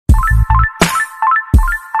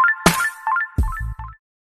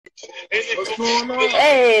What's going on?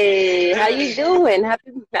 Hey, how you doing?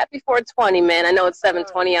 Happy 420, man. I know it's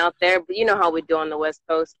 720 out there, but you know how we do on the West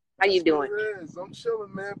Coast. How you That's what doing? it is. I'm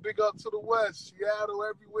chilling, man. Big up to the West. Seattle,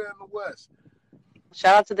 everywhere in the West.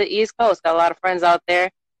 Shout out to the East Coast. Got a lot of friends out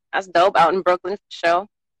there. That's dope. Out in Brooklyn for show.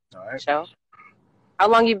 All right. Show. How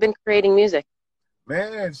long you been creating music?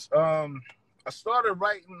 Man, I started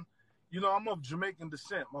writing, I'm of Jamaican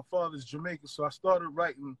descent. My father's Jamaican, so I started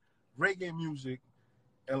writing reggae music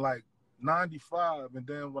in like 95. And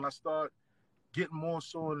then when I started getting more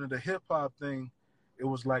so into the hip hop thing, it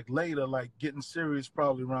was like later, like getting serious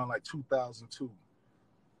probably around like 2002.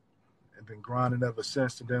 And been grinding ever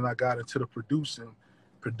since. And then I got into the producing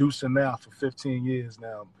now for 15 years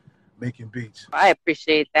now, making beats. I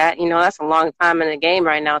appreciate that. That's a long time in the game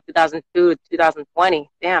right now, 2002 to 2020.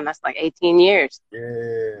 Damn, that's like 18 years.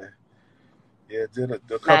 Yeah. Yeah, did a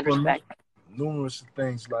Mad couple of respect. numerous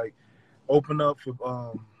things like open up for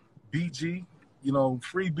BG,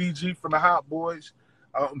 free BG from the Hot Boys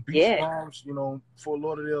out in Beach Yeah. Farms, Fort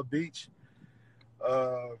Lauderdale Beach.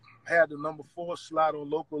 Had the #4 slot on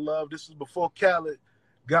Local Love. This is before Khaled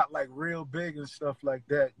got like real big and stuff like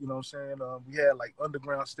that. You know what I'm saying? We had like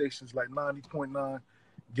underground stations like 90.9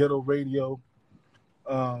 Ghetto Radio.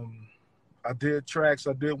 I did tracks.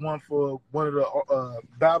 I did one for one of the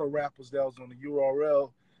battle rappers that was on the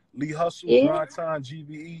URL, Lee Hustle, Yeah. Time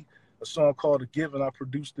GBE, a song called The Given. I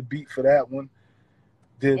produced the beat for that one.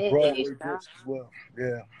 Did Broadway Blitz as well.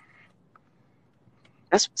 Yeah.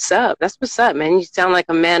 That's what's up. That's what's up, man. You sound like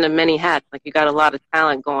a man of many hats. Like you got a lot of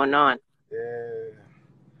talent going on.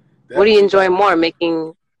 Yeah. What do you enjoy more,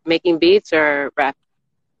 making beats or rap?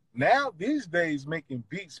 Now, these days, making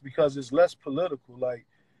beats because it's less political. Like,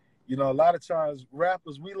 a lot of times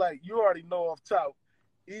rappers, we like, you already know off top,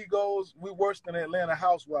 egos, we worse than Atlanta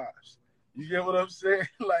Housewives. You get what I'm saying?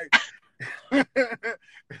 Like, shit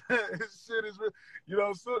is,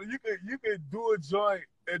 so you can do a joint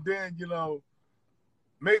and then,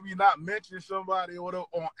 maybe not mention somebody or whatever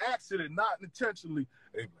on accident, not intentionally.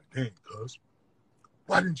 Hey, man, damn, cuz,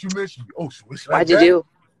 why didn't you mention me? Oh, so it's like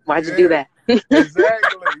Why'd you do that?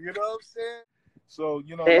 Exactly. You know what I'm saying? So,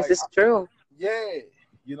 This is true. Yeah.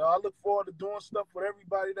 I look forward to doing stuff with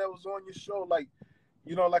everybody that was on your show. Like,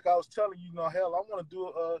 like I was telling you, hell, I want to do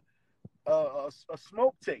a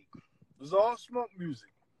smoke tape. It's all smoke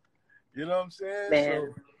music. You know what I'm saying?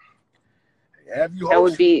 Man. So, have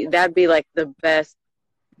you that'd be like the best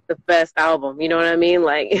album. You know what I mean?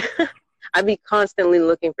 Like, I'd be constantly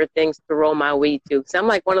looking for things to roll my weed to. Because I'm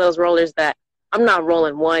like one of those rollers that I'm not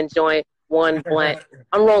rolling one joint, one blunt.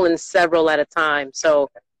 I'm rolling several at a time. So,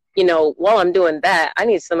 while I'm doing that, I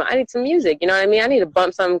need some music. You know what I mean? I need to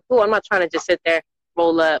bump something cool. I'm not trying to just sit there,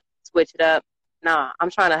 roll up, switch it up. Nah,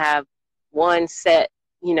 I'm trying to have one set,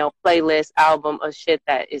 playlist, album of shit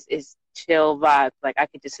that is chill vibes. Like I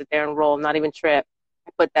could just sit there and roll, not even trip.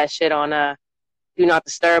 I put that shit on do not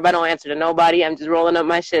disturb. I don't answer to nobody. I'm just rolling up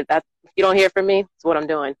my shit. If you don't hear from me, that's what I'm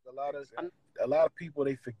doing. A lot of people,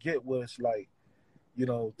 they forget what it's like,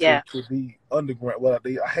 to be underground. Well,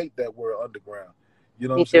 I hate that word underground. You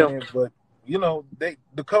know what I'm saying? But, they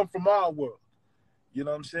come from our world. You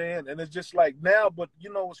know what I'm saying? And it's just like now, but,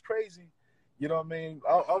 it's crazy. You know what I mean?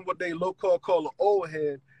 I'm what they local call an old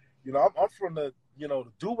head. I'm from the, the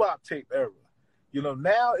doo-wop tape era.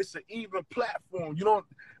 Now it's an even platform.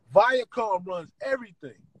 Viacom runs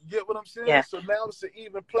everything. You get what I'm saying? Yeah. So now it's an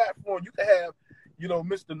even platform. You can have,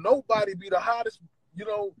 Mr. Nobody be the hottest,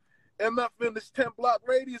 MF in this 10 block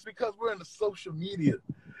radius because we're in the social media.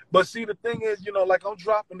 But see, the thing is, like I'm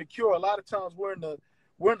dropping The Cure. A lot of times we're in the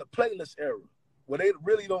playlist era where they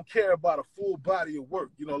really don't care about a full body of work.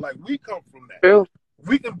 Like we come from that. True.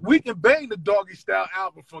 We can bang the Doggy Style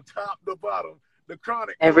album from top to bottom. The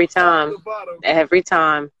Chronic every time. Top to bottom. Every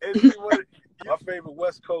time. And see what my favorite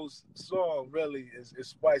West Coast song really is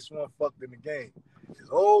Spice One Fucked in the Game. It's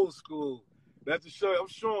old school. That's a show. I'm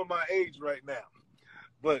showing my age right now.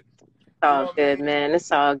 But it's all good, man.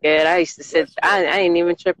 It's all good. I used to sit. I ain't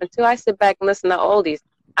even tripping too. I sit back and listen to oldies.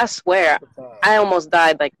 I swear, I almost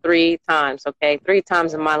died like 3 times. Okay, 3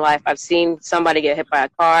 times in my life, I've seen somebody get hit by a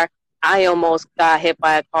car. I almost got hit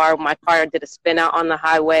by a car. My car did a spin out on the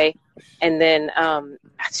highway, and then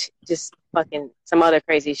just fucking some other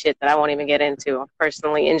crazy shit that I won't even get into. I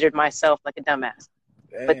personally injured myself like a dumbass.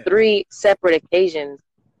 Damn. But 3 separate occasions,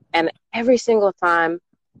 and every single time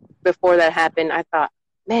before that happened, I thought,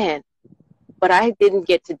 man, but I didn't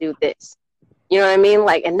get to do this. You know what I mean?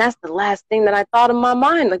 Like, and that's the last thing that I thought in my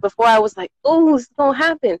mind. Like before I was like, oh, this is gonna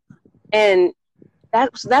happen. And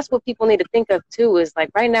that's what people need to think of too, is like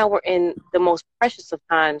right now we're in the most precious of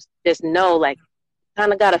times. Just know, like,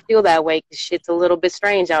 kind of got to feel that way because shit's a little bit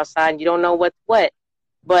strange outside and you don't know what's what.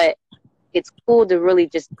 But it's cool to really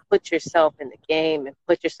just put yourself in the game and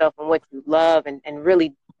put yourself in what you love and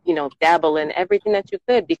really, you know, dabble in everything that you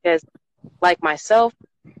could. Because like myself,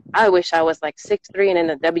 I wish I was like 6'3" and in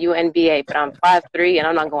the WNBA, but I'm 5'3" and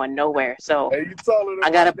I'm not going nowhere. So hey,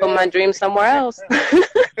 I got to put my dream somewhere else.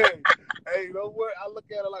 Hey, you know what? I look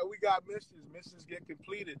at it like we got missions. Missions get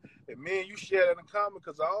completed. And me and you share that in common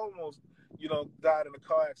because I almost, you know, died in a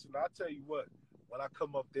car accident. I tell you what, when I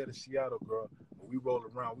come up there to Seattle, girl, when we roll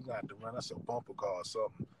around, we got to run us a bumper car or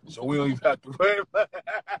something. So we don't even have to worry about it.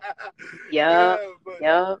 Yeah.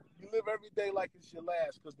 You live every day like it's your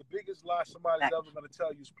last because the biggest lie somebody's ever going to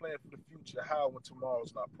tell you is plan for the future. How when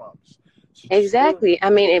tomorrow's not promised. So exactly. I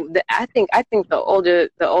mean, I think the older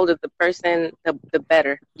the person, the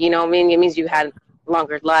better. You know what I mean? It means you had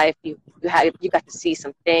longer life. You got to see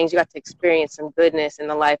some things. You got to experience some goodness in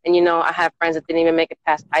the life. And you know, I have friends that didn't even make it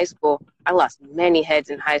past high school. I lost many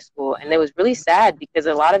heads in high school, and it was really sad because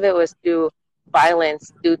a lot of it was through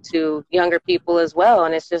violence due to younger people as well.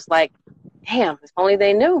 And it's just like, damn, if only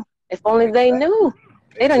they knew. If only they knew.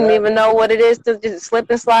 They don't even know what it is to just slip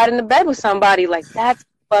and slide into bed with somebody. Like, that's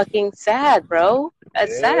fucking sad, bro.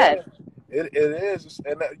 That's sad. It is.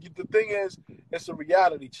 And the thing is, it's a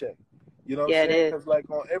reality check. You know what I'm saying? Because, like,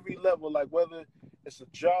 on every level, like, whether it's a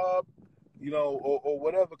job, you know, or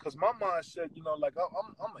whatever, because my mindset, you know, like,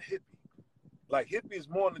 I'm a hippie. Like, hippie is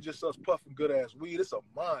more than just us puffing good-ass weed. It's a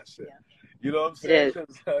mindset. Yeah. You know what I'm saying?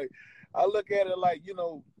 Because, like, I look at it like, you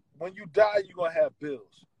know, when you die, you're going to have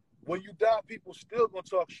bills. When you die, people still going to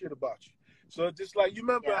talk shit about you. So it's just like, you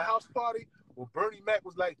remember a house party where Bernie Mac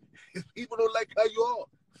was like, people don't like how you are.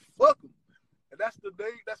 Fuck them. And that's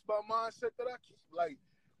my mindset that I keep. Like,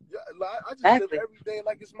 I just live every day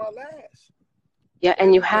like it's my last. Yeah,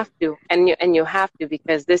 and you have to. And you have to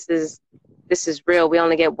because this is real. We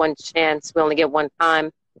only get one chance. We only get one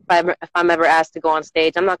time. If I'm ever asked to go on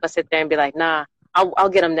stage, I'm not going to sit there and be like, nah, I'll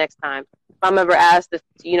get them next time. If I'm ever asked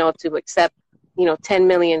to accept, $10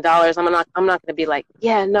 million, I'm not going to be like,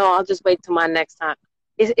 yeah, no, I'll just wait till my next time.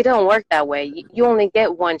 It don't work that way. You only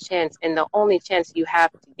get one chance, and the only chance you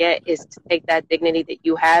have to get is to take that dignity that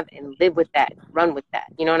you have and live with that, run with that.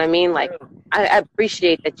 You know what I mean? Like, I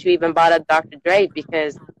appreciate that you even brought up Dr. Dre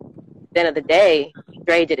because at the end of the day,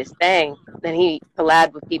 Dre did his thing. Then he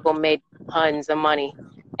collabed with people, made tons of money.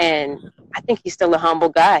 And I think he's still a humble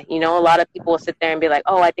guy. You know, a lot of people will sit there and be like,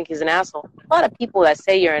 oh, I think he's an asshole. A lot of people that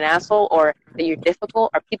say you're an asshole or that you're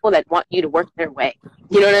difficult are people that want you to work their way.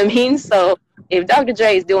 You know what I mean? So if Dr.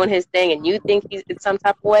 Dre is doing his thing and you think he's in some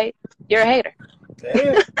type of way, you're a hater.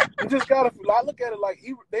 Yeah, you just gotta. I look at it like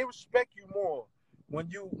they respect you more when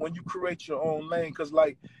you create your own lane. Because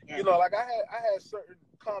like you know, like I had certain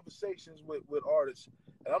conversations with artists,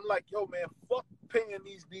 and I'm like, yo, man, fuck paying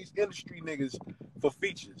these industry niggas for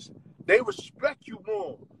features. They respect you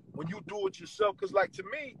more when you do it yourself. Because like to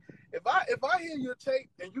me, if I hear your tape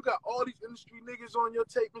and you got all these industry niggas on your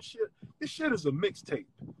tape and shit, this shit is a mixtape.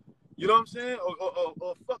 You know what I'm saying? Or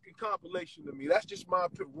a fucking compilation to me. That's just my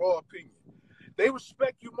raw opinion. They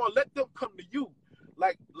respect you more. Let them come to you.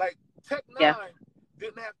 Like Tech Nine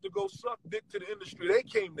didn't have to go suck dick to the industry. They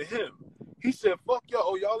came to him. He said, fuck y'all.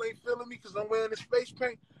 Oh, y'all ain't feeling me because I'm wearing this face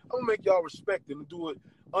paint? I'm going to make y'all respect it and do it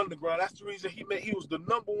underground. That's the reason he was the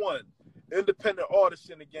 #1 independent artist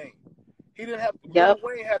in the game. He didn't have to. Lil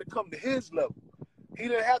Wayne had to come to his level. He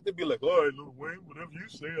didn't have to be like, all right, Lil Wayne, whatever you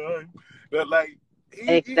say, all right. But like, he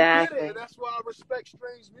did it, and that's why I respect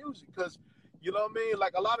Strange music, because you know what I mean.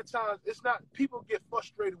 Like a lot of times, it's not people get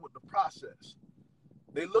frustrated with the process.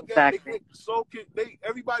 They look at it,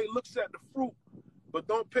 everybody looks at the fruit, but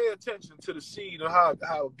don't pay attention to the seed and how it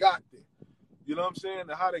got there. You know what I'm saying?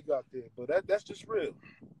 And how they got there. But that's just real.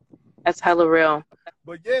 That's hella real.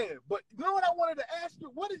 But yeah, but you know what I wanted to ask you?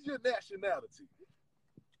 What is your nationality?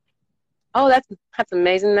 Oh, that's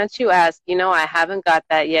amazing that you asked. You know, I haven't got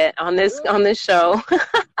that yet on this show.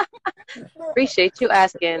 Appreciate you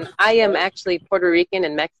asking. I am actually Puerto Rican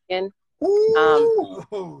and Mexican.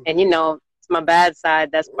 And you know, it's my bad side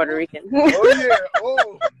that's Puerto Rican. Oh yeah.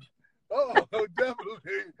 Oh, definitely.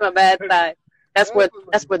 It's my bad side. That's where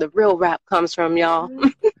the real rap comes from, y'all.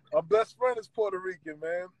 My best friend is Puerto Rican,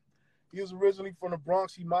 man. He was originally from the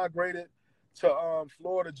Bronx. He migrated to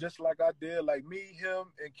Florida just like I did. Like me, him,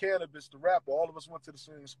 and Cannabis, the rapper, all of us went to the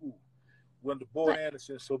same school. Went to Boyd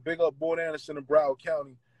Anderson. So big up Boyd Anderson in Broward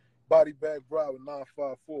County, Body Bag Broward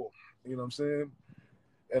 954. You know what I'm saying?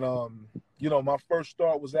 And you know, my first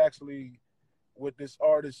start was actually with this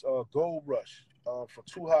artist, Gold Rush, from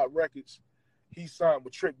Too Hot Records. He signed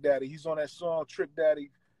with Trick Daddy. He's on that song Trick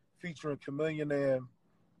Daddy featuring Chameleon and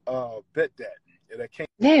Bet That. that came.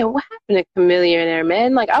 Yeah, what happened to Chamillionaire,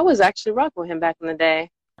 man? Like, I was actually rocking with him back in the day.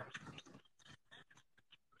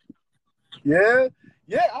 Yeah,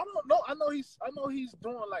 I don't know. I know he's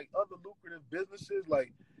doing like other lucrative businesses,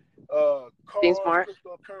 like cars,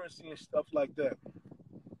 cryptocurrency, and stuff like that.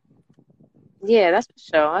 Yeah, that's for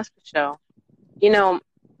sure. That's for sure. You know,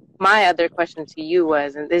 my other question to you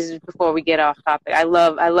was, and this is before we get off topic, I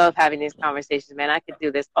love having these conversations, man. I could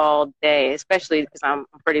do this all day, especially because I'm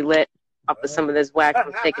pretty lit off of some of this wax.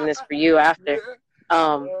 I'm taking this for you after.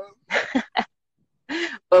 But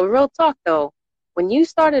real talk though, when you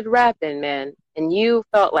started rapping, man, and you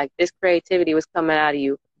felt like this creativity was coming out of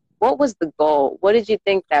you, what was the goal? What did you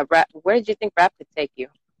think where did you think rap could take you?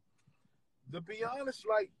 To be honest,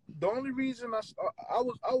 like the only reason I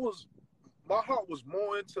was my heart was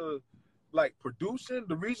more into like producing.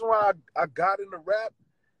 The reason why I got into rap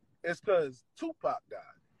is because Tupac died.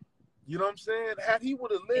 You know what I'm saying? Had he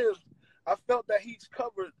would have lived, I felt that he's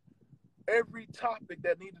covered every topic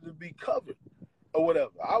that needed to be covered or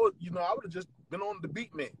whatever. I would have just been on the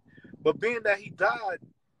beat man. But being that he died,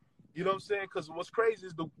 you know what I'm saying? Because what's crazy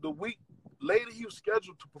is the week later he was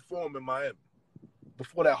scheduled to perform in Miami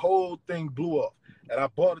before that whole thing blew up. And I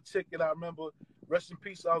bought a ticket. I remember, rest in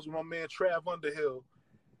peace, I was with my man Trav Underhill,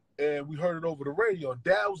 and we heard it over the radio. And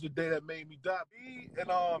that was the day that made me die. And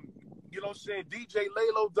you know what I'm saying? DJ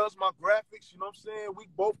Lalo does my graphics. You know what I'm saying? We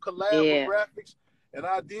both collab with graphics and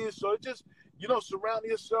ideas. So it just, you know, surround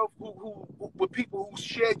yourself with people who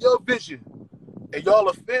share your vision, and y'all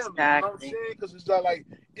are family. Exactly. You know what I'm saying? Because it's not like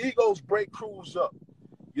egos break crews up.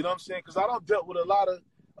 You know what I'm saying? Because I don't dealt with a lot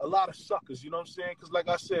of suckers. You know what I'm saying? Because like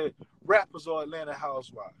I said, rappers are Atlanta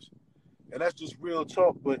housewives, and that's just real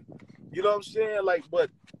talk. But you know what I'm saying? Like, but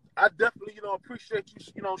I definitely, you know, appreciate you,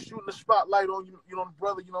 you know, shooting the spotlight on you, you know,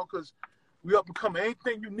 brother, you know, because we up and coming.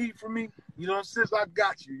 Anything you need from me, you know, since I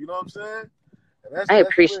got you, you know what I'm saying? I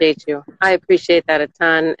appreciate you. I appreciate that a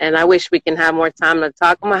ton, and I wish we can have more time to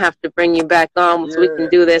talk. I'm gonna have to bring you back on so we can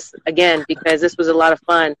do this again, because this was a lot of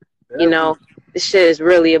fun. Definitely. You know, this shit is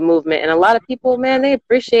really a movement, and a lot of people, man, they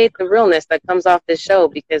appreciate the realness that comes off this show,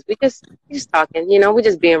 because we just talking. You know, we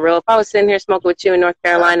just being real. If I was sitting here smoking with you in North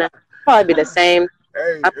Carolina, it'd probably be the same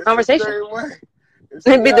conversation.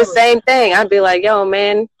 It'd be the same thing. I'd be like, yo,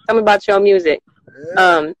 man, tell me about your music.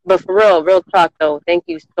 But for real talk though, thank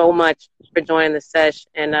you so much for joining the sesh,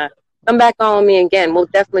 and come back on me again. We'll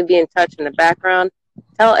definitely be in touch in the background.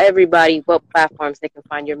 Tell everybody what platforms they can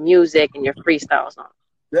find your music and your freestyles on.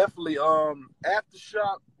 Definitely.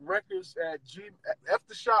 Aftershock Records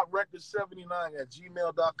Aftershock Records 79 at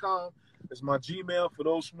gmail.com is my Gmail for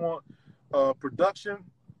those who want production.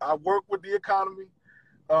 I work with the economy.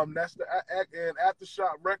 That's and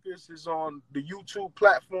Aftershock Records is on the YouTube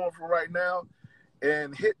platform for right now.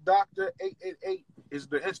 And Hit Doctor 888 is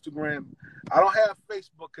the Instagram. I don't have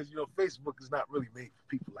Facebook because, you know, Facebook is not really made for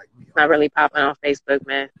people like me. It's not really popping on Facebook,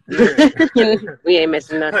 man. Yeah. We ain't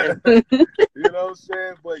missing nothing. You know what I'm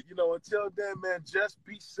saying? But, you know, until then, man, just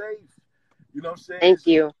be safe. You know what I'm saying? Thank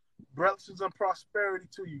you. Blessings and prosperity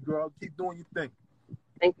to you, girl. Keep doing your thing.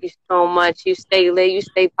 Thank you so much. You stay lit, you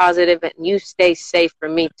stay positive, and you stay safe for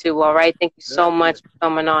me, too, all right? Thank you so much for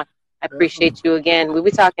coming on. I appreciate you again. We'll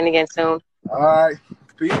be talking again soon. All right.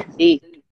 Peace.